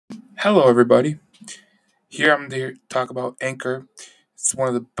Hello, everybody. Here I'm here to talk about Anchor. It's one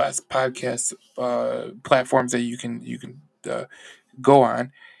of the best podcast platforms that you can go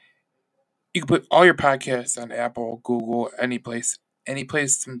on. You can put all your podcasts on Apple, Google, any place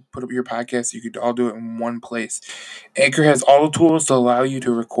to put up your podcast. You could all do it in one place. Anchor has all the tools to allow you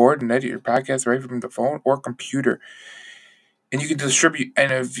to record and edit your podcast right from the phone or computer, and you can distribute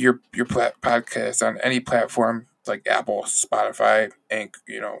any of your podcasts on any platform like Apple, Spotify,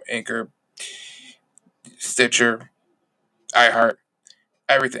 Anchor, Stitcher, iHeart,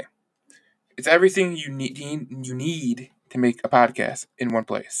 everything. It's everything you need to make a podcast in one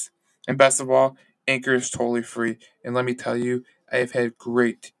place. And best of all, Anchor is totally free. And let me tell you, I have had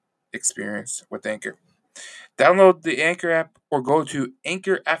great experience with Anchor. Download the Anchor app or go to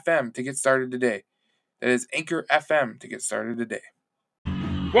Anchor FM to get started today. That is Anchor FM to get started today.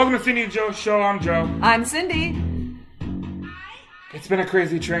 Welcome to Cindy and Joe's show. I'm Joe. I'm Cindy. It's been a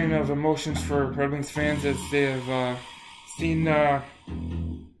crazy train of emotions for Red Wings fans as they have seen the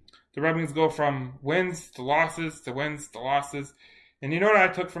Red Wings go from wins to losses to wins to losses. And you know what I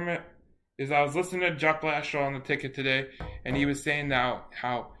took from it? Is I was listening to Jeff Blashill on the ticket today, and he was saying now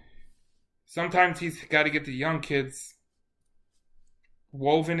how sometimes he's got to get the young kids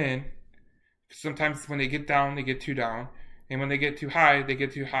woven in. Sometimes when they get down, they get too down. And when they get too high, they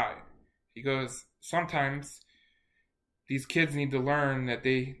get too high. He goes, sometimes these kids need to learn that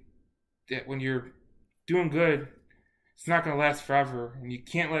when you're doing good, it's not going to last forever, and you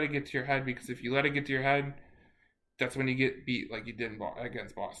can't let it get to your head, because if you let it get to your head, that's when you get beat like you did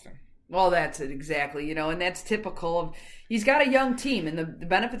against Boston. Well, that's it, exactly, and that's typical of, he's got a young team, and the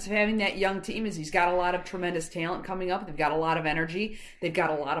benefits of having that young team is he's got a lot of tremendous talent coming up. They've got a lot of energy. They've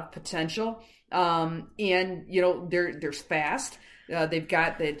got a lot of potential, and, they're fast. They've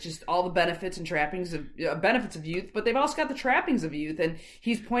got just all the benefits and trappings of benefits of youth, but they've also got the trappings of youth. And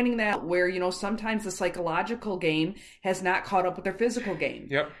he's pointing that out where, sometimes the psychological game has not caught up with their physical game.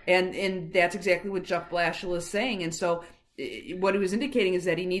 Yep. And that's exactly what Jeff Blashill is saying. And so what he was indicating is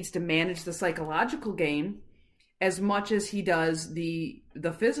that he needs to manage the psychological game as much as he does the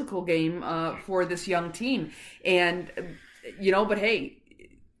physical game for this young team. And, but hey,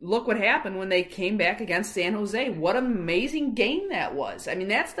 look what happened when they came back against San Jose. What an amazing game that was. I mean,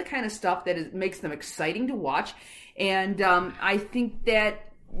 that's the kind of stuff that makes them exciting to watch. And I think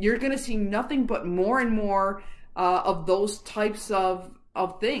that you're going to see nothing but more and more of those types of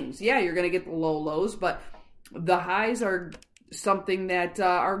things. Yeah, you're going to get the low lows, but the highs are something that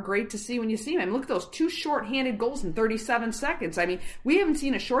are great to see when you see them. I mean, look at those 2 shorthanded goals in 37 seconds. I mean, we haven't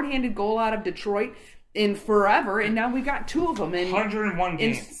seen a shorthanded goal out of Detroit in forever, and now we've got 2 of them in 101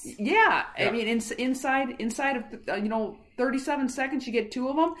 games. Yeah, I mean, inside of 37 seconds, you get 2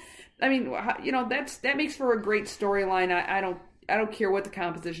 of them. I mean, that makes for a great storyline. I don't care what the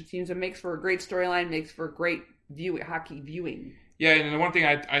composition teams. It makes for a great storyline. Makes for a great hockey viewing. Yeah, and the one thing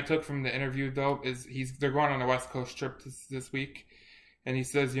I took from the interview though is they're going on a West Coast trip this week, and he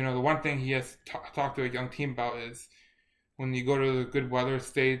says the one thing he has talked to a young team about is when you go to the good weather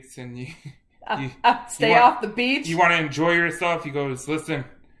states and you stay off the beach. You want to enjoy yourself. He goes, listen,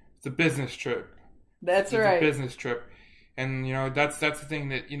 it's a business trip. That's right. It's a business trip. And, that's the thing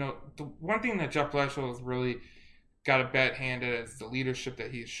that, the one thing that Jeff Blashill has really got a bad hand at is the leadership that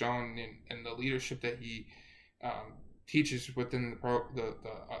he's shown and the leadership that he teaches within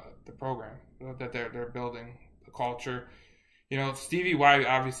the program that they're building, the culture. Stevie Y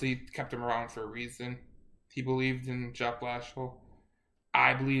obviously kept him around for a reason. He believed in Jeff Blashill.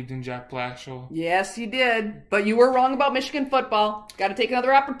 I believed in Jeff Blashill. Yes, you did. But you were wrong about Michigan football. Got to take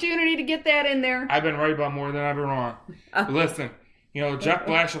another opportunity to get that in there. I've been right about more than I've been wrong. But listen, Jeff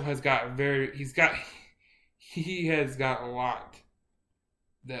Blashill has got he has got a lot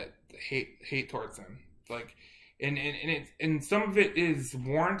that hate towards him. Like, and some of it is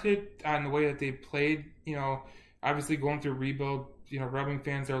warranted on the way that they played. Obviously going through rebuild. Red Wing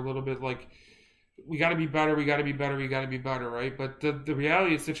fans are a little bit like, we got to be better, right? But the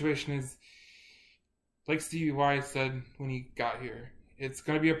reality of the situation is, like Stevie Y said when he got here, it's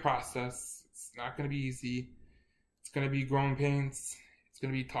going to be a process. It's not going to be easy. It's going to be growing pains. It's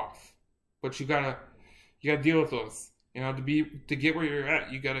going to be tough. But you gotta deal with those. To get where you're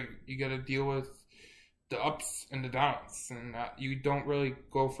at, you gotta deal with the ups and the downs, and you don't really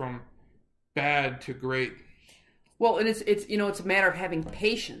go from bad to great. Well, and it's a matter of having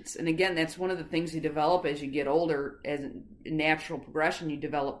patience. And again, that's one of the things you develop as you get older. As a natural progression, you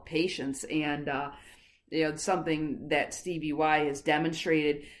develop patience. And, it's something that Stevie Y has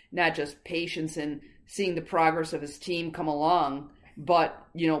demonstrated, not just patience in seeing the progress of his team come along, but,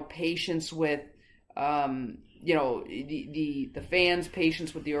 patience with the fans'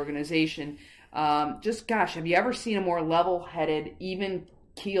 patience with the organization. Gosh, have you ever seen a more level-headed,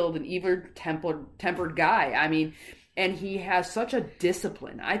 even-keeled, and even-tempered guy? I mean, and he has such a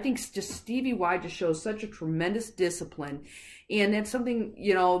discipline. I think just Stevie Y just shows such a tremendous discipline, and that's something,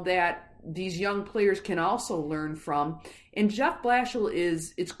 that these young players can also learn from. And Jeff Blashill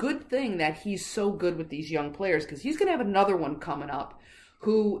it's a good thing that he's so good with these young players, because he's going to have another one coming up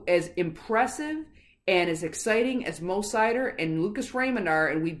who is impressive and as exciting as Mo Seider and Lucas Raymond are,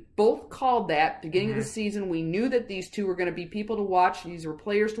 and we both called that beginning of the season. We knew that these two were going to be people to watch. These were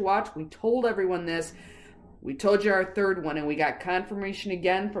players to watch. We told everyone this. We told you our third one, and we got confirmation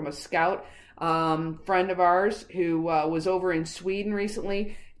again from a scout friend of ours who was over in Sweden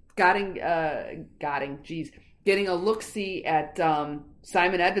recently, getting a look-see at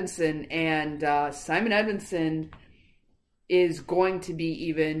Simon Edvinsson, and Simon Edvinsson is going to be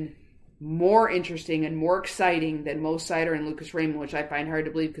even more interesting and more exciting than Mo Seider and Lucas Raymond, which I find hard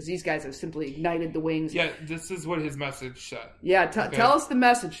to believe because these guys have simply ignited the wings. Yeah, this is what his message said. Yeah, tell us the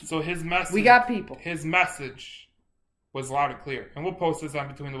message. So his message... We got people. His message was loud and clear. And we'll post this on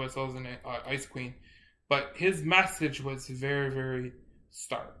Between the Whistles and Ice Queen. But his message was very, very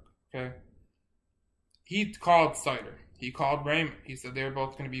stark. Okay? He called Seider. He called Raymond. He said they were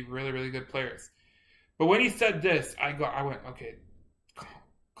both going to be really, really good players. But when he said this, I went, okay,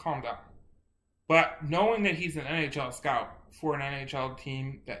 calm down. But knowing that he's an NHL scout for an NHL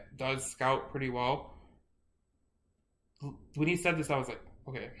team that does scout pretty well, when he said this, I was like,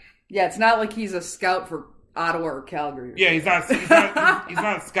 okay. Yeah, it's not like he's a scout for Ottawa or Calgary. Yeah, he's not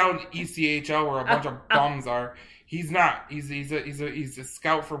a scout in ECHL where a bunch of bums are. He's not. He's a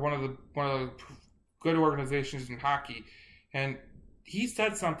scout for one of the good organizations in hockey, and he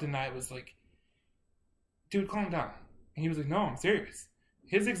said something that was like, dude, calm down. And he was like, no, I'm serious.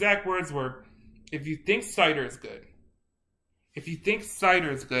 His exact words were, if you think Seider is good,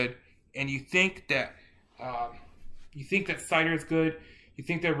 and you think that Seider is good, you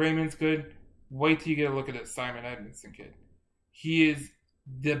think that Raymond's good, wait till you get a look at that Simon Edvinsson kid. He is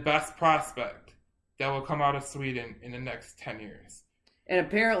the best prospect that will come out of Sweden in the next 10 years. And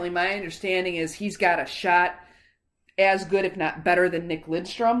apparently my understanding is he's got a shot as good, if not better, than Nick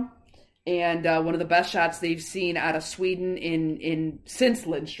Lidstrom. And one of the best shots they've seen out of Sweden since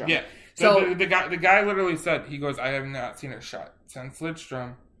Lidstrom. Yeah. So the guy literally said, he goes, I have not seen a shot since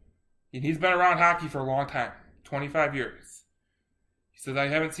Lidstrom. And he's been around hockey for a long time, 25 years. He says, I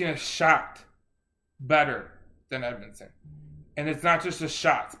haven't seen a shot better than Edvinsson. And it's not just the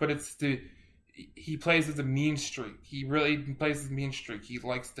shots, but it's he plays as a mean streak. He really plays as a mean streak. He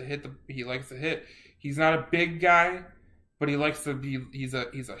likes to hit. He's not a big guy, but he likes to be. He's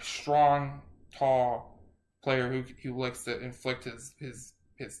a strong, tall player who likes to inflict his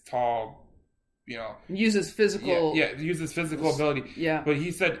tall, uses physical. Yeah, uses physical ability. Yeah. But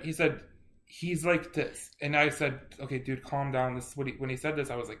he said he's like this, and I said, okay, dude, calm down. When he said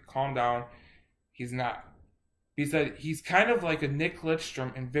this, I was like, calm down. He's not. He said he's kind of like a Nick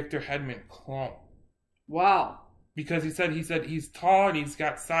Lidstrom and Victor Hedman clone. Wow. Because he said he's tall and he's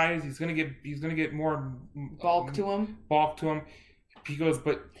got size. He's gonna get more bulk to him. He goes,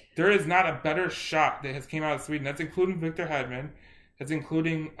 but there is not a better shot that has came out of Sweden. That's including Victor Hedman. That's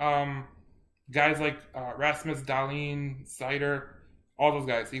including guys like Rasmus Dahlin, Seider, all those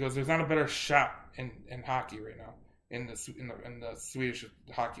guys. He goes, there's not a better shot in hockey right now in the Swedish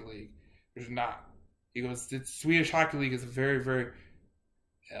hockey league. There's not. He goes, the Swedish hockey league is a very, very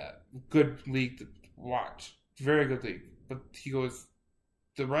good league to watch. Very good league. But he goes,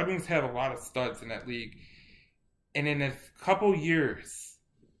 the Red Wings have a lot of studs in that league. And in a couple years,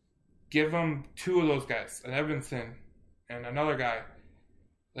 give them two of those guys, an Edvinsson and another guy,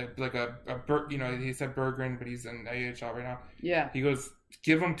 like a he said Berggren, but he's in AHL right now. Yeah. He goes,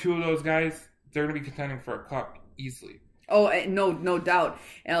 give them two of those guys, they're going to be contending for a cup easily. Oh, no doubt.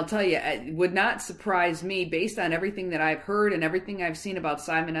 And I'll tell you, it would not surprise me, based on everything that I've heard and everything I've seen about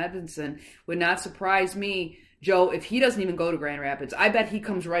Simon Edvinsson, would not surprise me, Joe, if he doesn't even go to Grand Rapids. I bet he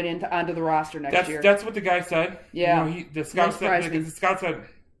comes right onto the roster next year. That's what the guy said. Yeah. The scout said,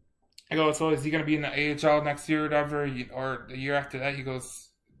 I go, so is he going to be in the AHL next year or whatever, or the year after that? He goes,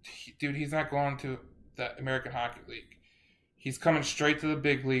 dude, he's not going to the American Hockey League. He's coming straight to the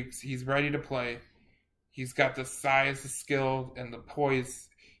big leagues. He's ready to play. He's got the size, the skill, and the poise.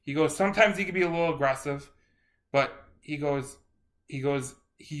 He goes, sometimes he can be a little aggressive, but he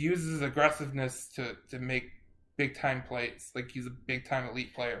uses aggressiveness to make big-time plays. Like, he's a big-time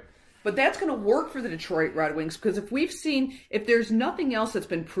elite player. But that's going to work for the Detroit Red Wings because if there's nothing else that's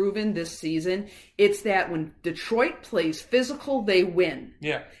been proven this season, it's that when Detroit plays physical, they win.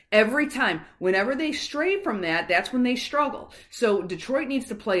 Yeah. Every time. Whenever they stray from that, that's when they struggle. So Detroit needs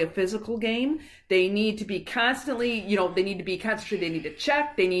to play a physical game. They need to be constantly, they need to be concentrated. They need to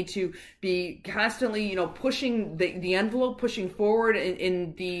check. They need to be constantly, pushing the envelope, pushing forward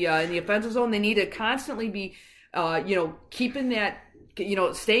in the offensive zone. They need to constantly be, keeping that,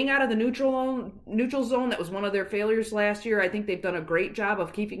 staying out of the neutral zone. That was one of their failures last year. I think they've done a great job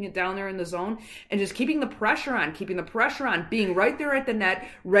of keeping it down there in the zone and just keeping the pressure on, being right there at the net,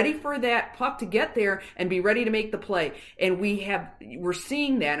 ready for that puck to get there and be ready to make the play. And we're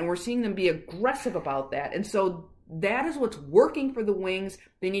seeing that, and we're seeing them be aggressive about that. And so that is what's working for the Wings.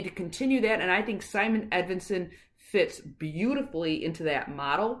 They need to continue that, and I think Simon Edvinsson fits beautifully into that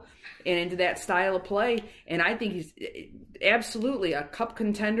model and into that style of play. And I think he's absolutely a cup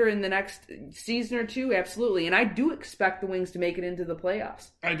contender in the next season or two. Absolutely. And I do expect the Wings to make it into the playoffs.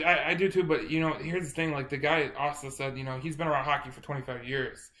 I do too. But, here's the thing. Like the guy also said, he's been around hockey for 25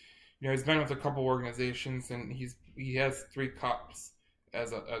 years. He's been with a couple organizations and he has 3 cups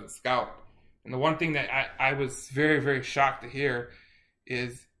as a scout. And the one thing that I was very, very shocked to hear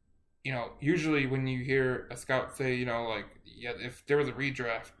is, usually when you hear a scout say, if there was a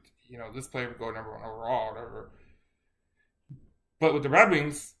redraft, this player would go number 1 overall, or whatever. But with the Red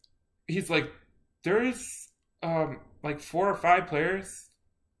Wings, he's like, there's 4 or 5 players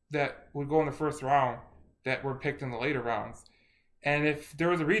that would go in the first round that were picked in the later rounds. And if there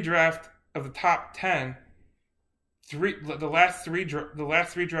was a redraft of the top 10, the last three drafts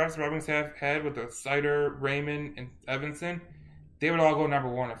the Red Wings have had with the Seider, Raymond, and Edvinsson, they would all go number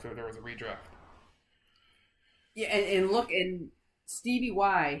 1 if there was a redraft. Yeah, and Stevie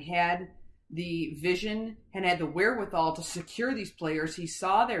Y had the vision and had the wherewithal to secure these players. He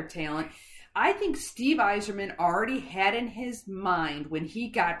saw their talent. I think Steve Yzerman already had in his mind when he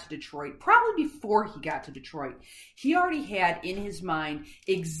got to Detroit, probably before he got to Detroit, he already had in his mind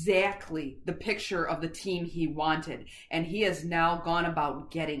exactly the picture of the team he wanted, and he has now gone about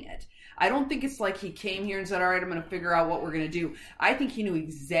getting it. I don't think it's like he came here and said, all right, I'm going to figure out what we're going to do. I think he knew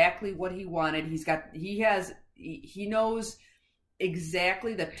exactly what he wanted. He knows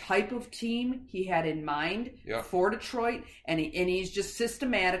exactly the type of team he had in mind for Detroit, and he's just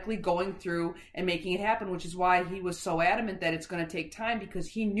systematically going through and making it happen, which is why he was so adamant that it's going to take time, because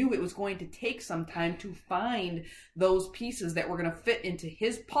he knew it was going to take some time to find those pieces that were going to fit into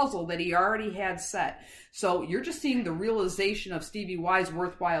his puzzle that he already had set. So you're just seeing the realization of Stevie Y's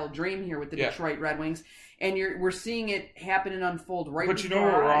worthwhile dream here with the Detroit Red Wings, and we're seeing it happen and unfold right before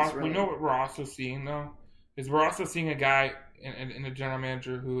our eyes. But you know what we're also seeing, though? Is we're also seeing a guy and a general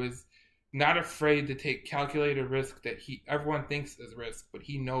manager who is not afraid to take calculated risk that everyone thinks is risk, but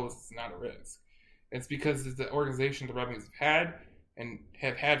he knows it's not a risk. It's because it's the organization the Red Wings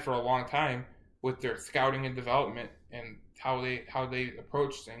have had for a long time with their scouting and development and how they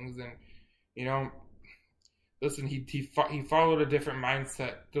approach things. And listen, he followed a different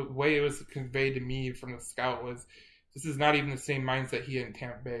mindset. The way it was conveyed to me from the scout was, this is not even the same mindset he had in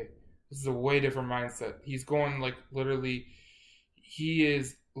Tampa Bay. This is a way different mindset. He's going he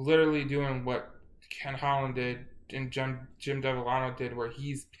is literally doing what Ken Holland did and Jim Devellano did, where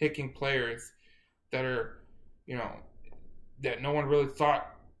he's picking players that are, that no one really thought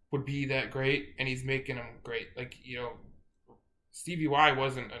would be that great, and he's making them great. Stevie Y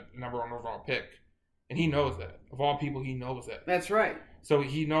wasn't a number 1 overall pick, and he knows that. Of all people, he knows that. That's right. So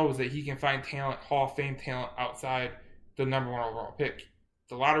he knows that he can find talent, Hall of Fame talent, outside the number 1 overall pick.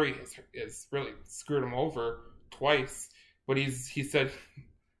 The lottery has really screwed him over twice, but he said,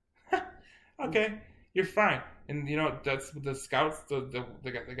 okay, you're fine. And that's what the scouts,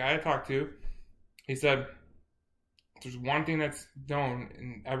 the guy I talked to, he said, there's one thing that's known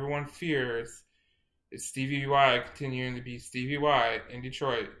and everyone fears is Stevie Y continuing to be Stevie Y in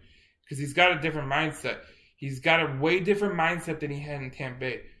Detroit, because he's got a different mindset. He's got a way different mindset than he had in Tampa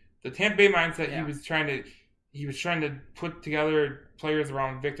Bay. The Tampa Bay mindset, he was trying to put together players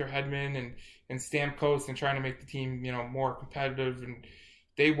around Victor Hedman and Stamkos and trying to make the team, more competitive. And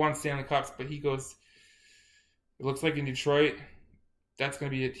they won Stanley Cups, but he goes, it looks like in Detroit, that's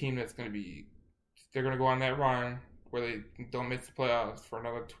going to be a team they're going to go on that run where they don't miss the playoffs for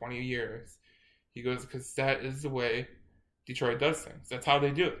another 20 years. He goes, because that is the way Detroit does things. That's how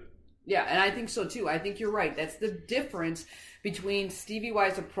they do it. Yeah, and I think so too. I think you're right. That's the difference between Stevie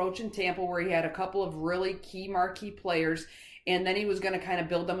Y's approach in Tampa, where he had a couple of really key marquee players, and then he was going to kind of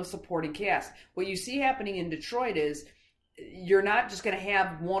build them a supporting cast. What you see happening in Detroit is you're not just going to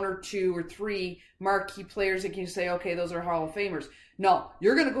have 1 or 2 or 3 marquee players that can say, okay, those are Hall of Famers. No,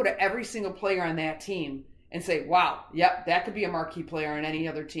 you're going to go to every single player on that team and say, wow, yep, that could be a marquee player on any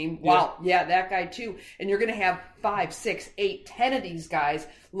other team. Wow, yeah, that guy too. And you're going to have 5, 6, 8, 10 of these guys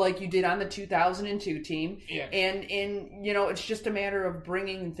like you did on the 2002 team. Yeah. And it's just a matter of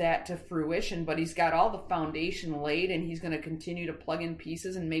bringing that to fruition. But he's got all the foundation laid, and he's going to continue to plug in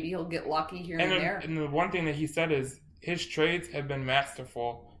pieces, and maybe he'll get lucky here and there. And the one thing that he said is his trades have been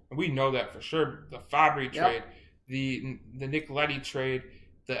masterful. And we know that for sure. The Fabry trade, the Nick Leddy trade,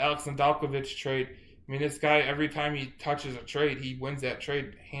 the Alex Nedeljkovic trade. I mean, this guy, every time he touches a trade, he wins that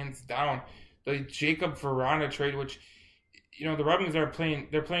trade hands down. The Jacob Verana trade, which, the Red Wings they're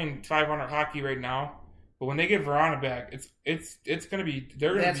playing 500 hockey right now. But when they get Verana back, it's going to be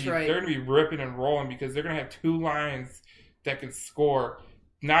they're going to be ripping and rolling because they're going to have two lines that can score.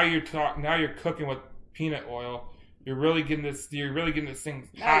 Now you're cooking with peanut oil. You're really getting this thing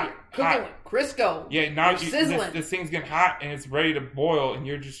hot. Cooking with Crisco. Yeah, now sizzling. This thing's getting hot and it's ready to boil, and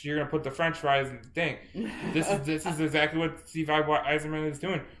you're gonna put the French fries in the thing. This is exactly what Steve Yzerman is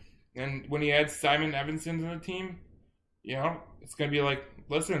doing. And when he adds Simon Evanson to the team, it's gonna be like,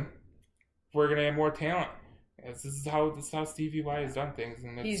 listen, we're gonna have more talent. This is how Stevie Y has done things,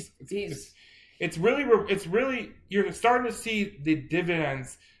 and it's really you're starting to see the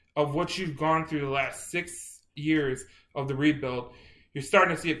dividends of what you've gone through the last 6 years of the rebuild. You're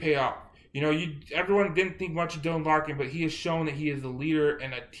starting to see it pay off. Everyone didn't think much of Dylan Larkin, but he has shown that he is a leader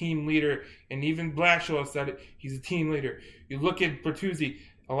and a team leader. And even Blashill said it. He's a team leader. You look at Bertuzzi.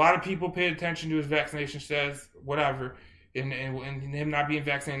 A lot of people paid attention to his vaccination status, whatever, and him not being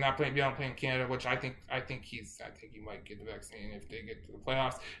vaccinated, not playing in Canada, which I think he might get the vaccine if they get to the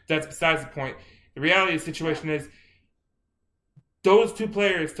playoffs. That's besides the point. The reality of the situation is those two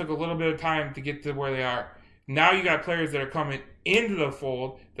players took a little bit of time to get to where they are. Now you got players that are coming into the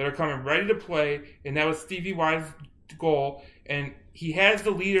fold, that are coming ready to play, and that was Stevie Y's goal. And he has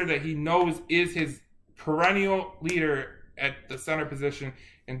the leader that he knows is his perennial leader at the center position,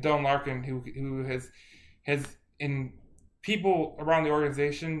 and Dylan Larkin, who has in people around the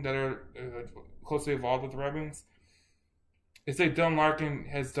organization that are closely involved with the Red Wings, they say Dylan Larkin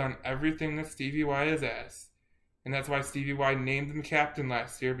has done everything that Stevie Y has asked. And that's why Stevie Y named him captain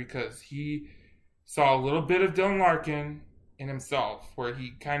last year, because he saw a little bit of Dylan Larkin in himself, where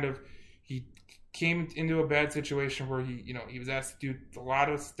he came into a bad situation where he was asked to do a lot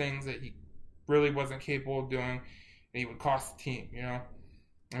of things that he really wasn't capable of doing, and he would cost the team.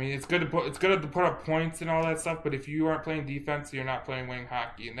 I mean, it's good to put up points and all that stuff, but if you aren't playing defense, you're not playing winning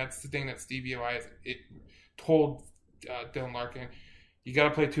hockey, and that's the thing that Stevie Y has told Dylan Larkin. You got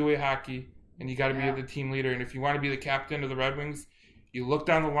to play two-way hockey, and you got to be the team leader. And if you want to be the captain of the Red Wings, you look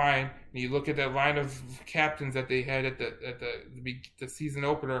down the line and you look at that line of captains that they had at the season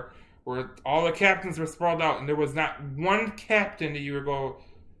opener, where all the captains were sprawled out, and there was not one captain that you would go,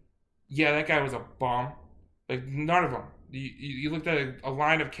 yeah, that guy was a bum. Like, none of them. You looked at a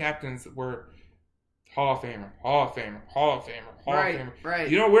line of captains where Hall of Famer, Hall of Famer, Hall of Famer, Hall of Famer. Right.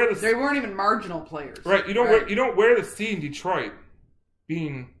 They weren't even marginal players. Right. You don't wear the C in Detroit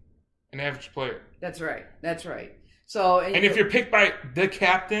being an average player. That's right. So, and if you're picked by the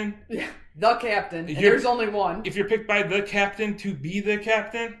captain, and there's only one. If you're picked by the captain to be the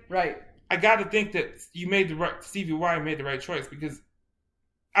captain, right? I got to think that Stevie Y made the right choice, because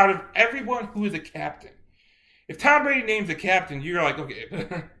out of everyone who is a captain, if Tom Brady names a captain, you're like, okay,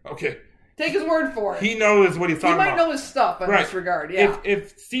 okay. Take his word for it. He knows what he's talking about. He might know his stuff in this regard. Yeah.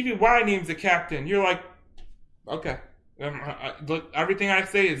 If Stevie Y names a captain, you're like, okay. Look, everything I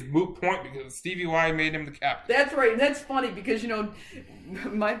say is moot point because Stevie Y made him the captain. That's right. And that's funny because,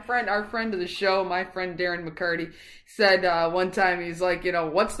 our friend of the show, my friend Darren McCarty, said one time, he's like,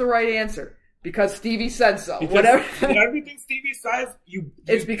 what's the right answer? Because Stevie said so. Because whatever. Everything Stevie says,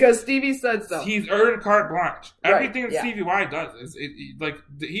 it's because Stevie said so. He's earned carte blanche. Everything that yeah. Stevie Y does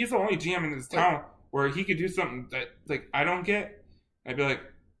he's the only GM in this town where he could do something that I don't get. I'd be like,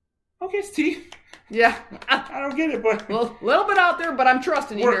 okay, Steve. Yeah, I don't get it, but a little bit out there, but I'm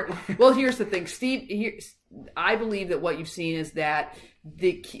trusting you here. Well, here's the thing, Steve. I believe that what you've seen is that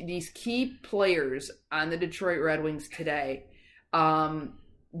these key players on the Detroit Red Wings today,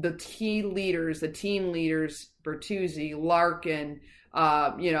 the team leaders, Bertuzzi, Larkin,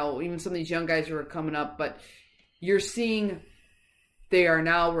 even some of these young guys who are coming up, but you're seeing they are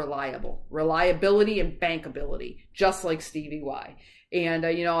now reliability and bankability, just like Stevie Y. And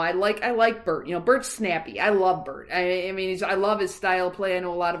I like Bert. Bert's snappy. I love Bert. I mean, I love his style of play. I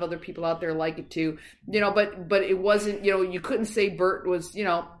know a lot of other people out there like it too. But it wasn't. You couldn't say Bert was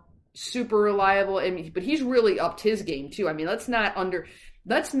super reliable. But he's really upped his game too. I mean, let's not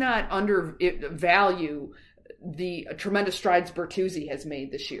undervalue the tremendous strides Bertuzzi has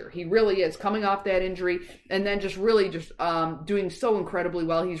made this year. He really is coming off that injury and then just really doing so incredibly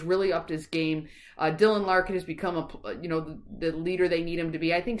well. He's really upped his game. Dylan Larkin has become the leader they need him to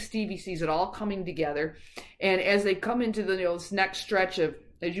be. I think Stevie sees it all coming together, and as they come into this next stretch of,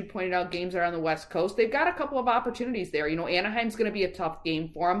 as you pointed out, games that are on the West Coast, they've got a couple of opportunities there. Anaheim's going to be a tough game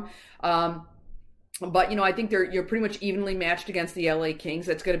for them. But, I think you're pretty much evenly matched against the LA Kings.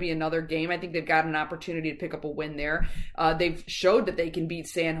 That's going to be another game. I think they've got an opportunity to pick up a win there. They've showed that they can beat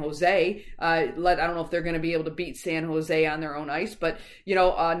San Jose. I don't know if they're going to be able to beat San Jose on their own ice, but,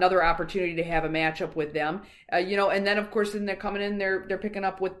 another opportunity to have a matchup with them. And then, of course, they're coming in, they're picking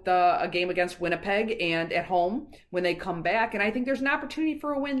up with a game against Winnipeg and at home when they come back. And I think there's an opportunity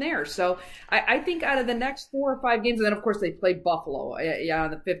for a win there. So I think out of the next 4 or 5 games, and then, of course, they play Buffalo on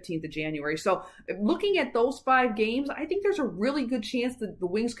the 15th of January. So looking at those 5 games, I think there's a really good chance that the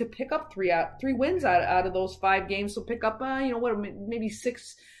Wings could pick up 3 wins out of those 5 games. So pick up, maybe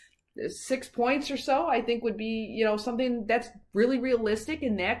 6 points or so, I think would be, something that's really realistic,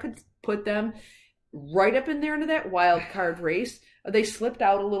 and that could put them right up in there into that wild card race. They slipped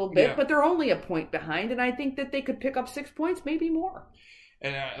out a little bit, but they're only a point behind, and I think that they could pick up 6 points, maybe more.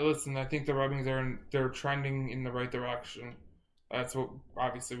 And listen, I think the Red Wings they're trending in the right direction. That's what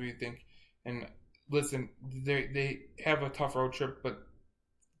obviously we think. And listen, they have a tough road trip, but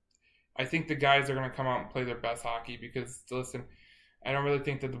I think the guys are going to come out and play their best hockey because, listen, I don't really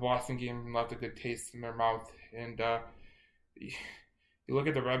think that the Boston game left a good taste in their mouth. And you look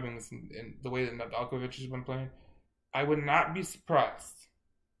at the Red Wings and the way that Nedeljkovic has been playing, I would not be surprised,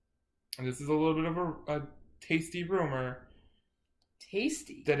 and this is a little bit of a tasty rumor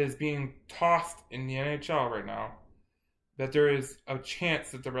that is being tossed in the NHL right now, that there is a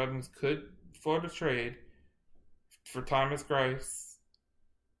chance that the Red Wings could float a trade for Thomas Greiss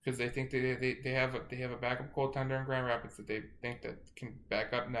because they think they have a backup goaltender in Grand Rapids that they think that can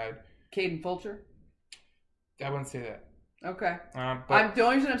back up Ned. Caden Fulcher? I wouldn't say that. Okay. But the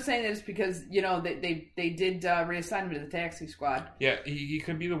only reason I'm saying that is because, they did reassign him to the taxi squad. Yeah, he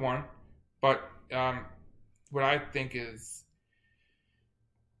could be the one. But what I think is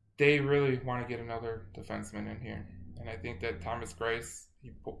they really want to get another defenseman in here. And I think that Thomas Greiss,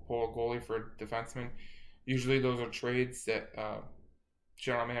 you pull a goalie for a defenseman. Usually those are trades that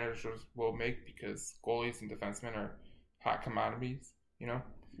general managers will make because goalies and defensemen are hot commodities,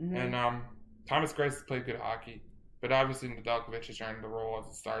 Mm-hmm. And Thomas Greiss has played good hockey. But obviously, Nedeljkovic has earned the role as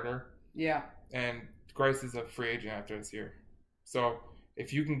a starter. Yeah. And Greiss is a free agent after this year. So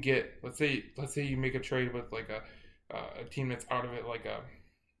if you can get, let's say you make a trade with like a team that's out of it, like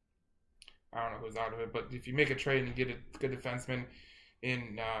I don't know who's out of it, but if you make a trade and you get a good defenseman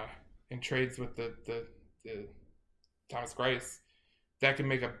in trades with the Thomas Greiss, that can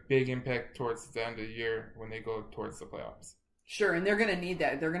make a big impact towards the end of the year when they go towards the playoffs. Sure, and they're going to need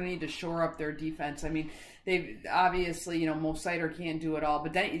that. They're going to need to shore up their defense. I mean, they've obviously, Mo Seider can't do it all,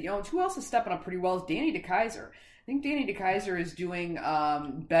 but then, who else is stepping up pretty well is Danny DeKeyser. I think Danny DeKeyser is doing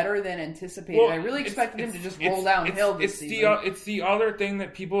better than anticipated. Well, I really expected him to just roll downhill this season. It's the other thing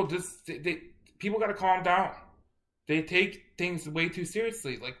that people people got to calm down. They take things way too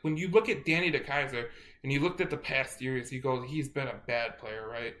seriously. Like when you look at Danny DeKeyser and you looked at the past years, he's been a bad player,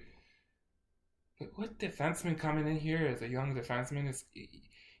 right? But what defenseman coming in here as a young defenseman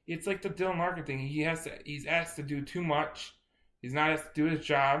it's like the Dylan Larkin thing. He's asked to do too much. He's not asked to do his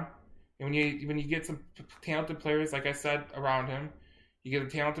job. And when you get some talented players, like I said, around him, you get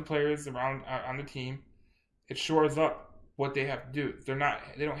the talented players around on the team, it shores up what they have to do.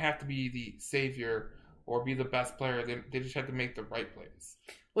 They don't have to be the savior or be the best player. They just have to make the right plays.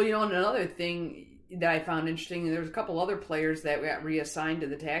 Well, and another thing that I found interesting, there's a couple other players that got reassigned to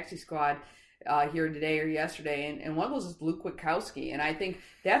the taxi squad here today or yesterday, and one of those is Luke Witkowski, and I think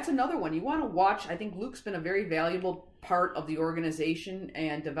that's another one you want to watch. I think Luke's been a very valuable part of the organization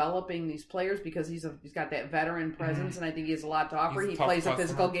and developing these players because he's got that veteran presence, and I think he has a lot to offer. He plays a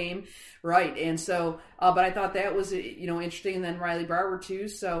physical game, right? And so, but I thought that was interesting. And then Riley Barber too.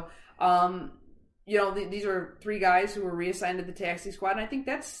 So, these are 3 guys who were reassigned to the taxi squad, and I think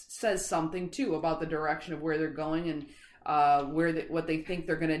that says something too about the direction of where they're going and what they think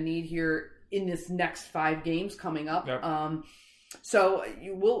they're going to need here in this next 5 games coming up. Yep. So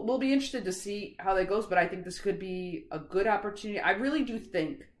we'll be interested to see how that goes, but I think this could be a good opportunity. I really do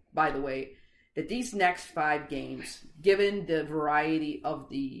think, by the way, that these next 5 games, given the variety of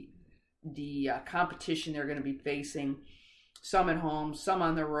the competition they're going to be facing, some at home, some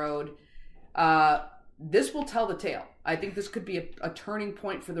on the road, this will tell the tale. I think this could be a turning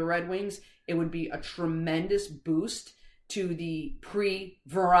point for the Red Wings. It would be a tremendous boost to the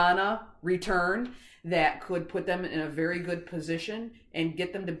pre-Verona return that could put them in a very good position and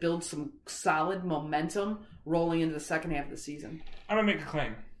get them to build some solid momentum rolling into the second half of the season. I'm going to make a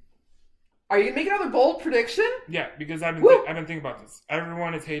claim. Are you going to make another bold prediction? Yeah, because I've been thinking about this.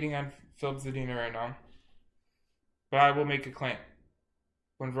 Everyone is hating on Filip Zadina right now. But I will make a claim.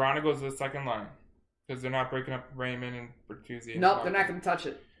 When Verona goes to the second line, because they're not breaking up Raymond and Bertuzzi. Nope, they're not going to touch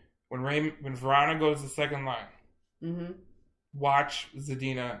it. When Verona goes to the second line, watch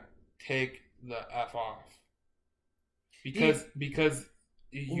Zadina take the F off. Because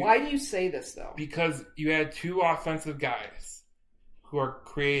why do you say this, though? Because you had two offensive guys who are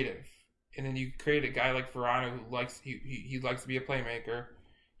creative. And then you create a guy like Verona who likes he likes to be a playmaker.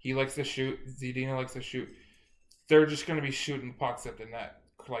 He likes to shoot. Zadina likes to shoot. They're just going to be shooting pucks at the net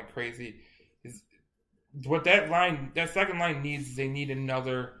like crazy. What that second line needs, they need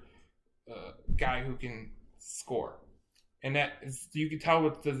another guy who can score. And that is, you can tell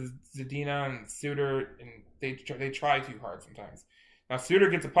with the Zadina and Suter, and they try too hard sometimes. Now Suter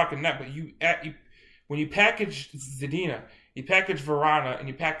gets a puck in net, but when you package Zadina, you package Verona, and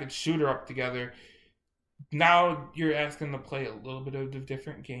you package Suter up together, now you're asking them to play a little bit of a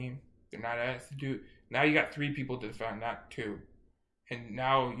different game. They're not asked to do. Now you got 3 people to defend, not 2. And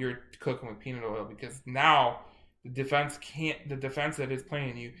now you're cooking with peanut oil because now the defense that is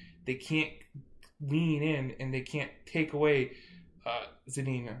playing you, they can't lean in and they can't take away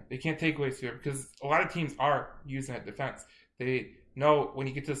Zadina. They can't take away Suter because a lot of teams are using that defense. They know when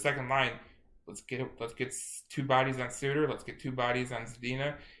you get to the second line, let's get 2 bodies on Suter, let's get 2 bodies on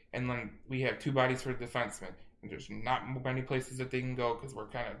Zadina, and then we have 2 bodies for the defenseman. And there's not many places that they can go because we're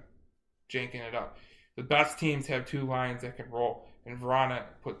kind of janking it up. The best teams have 2 lines that can roll, and Verona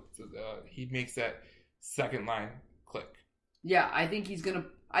he makes that second line click. Yeah, I think he's gonna.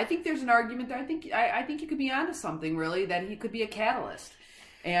 I think there's an argument there. I think you could be onto something really, that he could be a catalyst,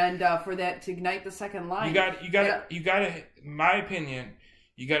 and for that to ignite the second line. You got to. In my opinion,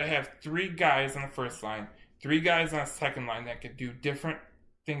 you got to have 3 guys on the first line, 3 guys on the second line that could do different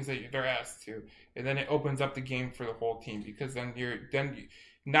things that they're asked to, and then it opens up the game for the whole team because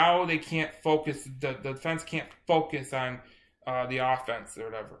now they can't focus. The defense can't focus on the offense or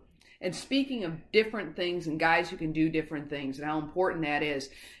whatever. And speaking of different things and guys who can do different things and how important that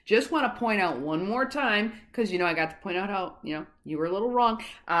is, just want to point out one more time, because, I got to point out how, you were a little wrong.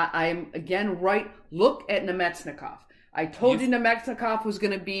 I'm, again, right. Look at Nemechnikov. I told you Nemechnikov was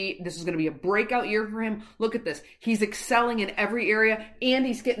going to be a breakout year for him. Look at this. He's excelling in every area, and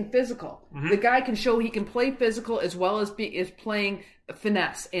he's getting physical. Mm-hmm. The guy can show he can play physical as well as playing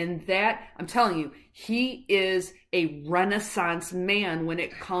finesse. And that, I'm telling you, he is a renaissance man when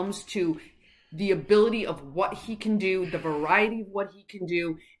it comes to the ability of what he can do, the variety of what he can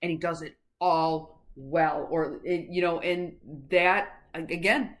do, and he does it all well. And that,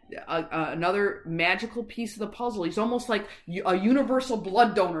 again, another magical piece of the puzzle. He's almost like a universal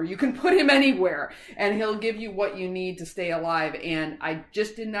blood donor. You can put him anywhere, and he'll give you what you need to stay alive. And I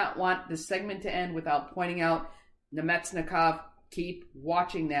just did not want this segment to end without pointing out Nemechnikov. Keep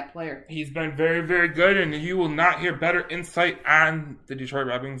watching that player. He's been very, very good, and you will not hear better insight on the Detroit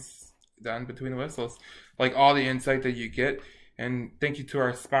Red Wings than Between the Whistles. Like all the insight that you get. And thank you to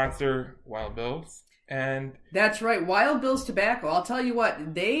our sponsor, Wild Bills. And that's right, Wild Bill's Tobacco. I'll tell you what,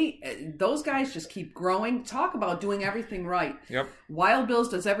 those guys just keep growing. Talk about doing everything right. Yep. Wild Bill's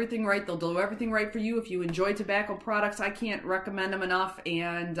does everything right. They'll do everything right for you. If you enjoy tobacco products, I can't recommend them enough.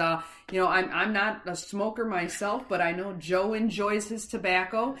 And I'm not a smoker myself, but I know Joe enjoys his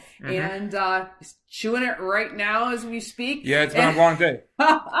tobacco, and he's chewing it right now as we speak. Yeah, it's been a long day.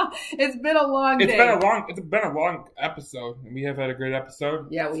 It's been a long day. It's been a long episode, and we have had a great episode.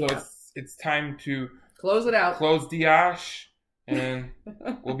 Yeah, we have. It's time to close it out. Close the ash, and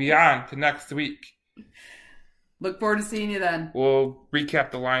we'll be on to next week. Look forward to seeing you then. We'll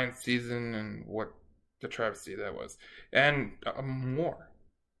recap the Lions season and what the travesty that was. And more.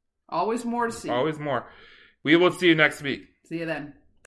 Always more to see. Always more. We will see you next week. See you then.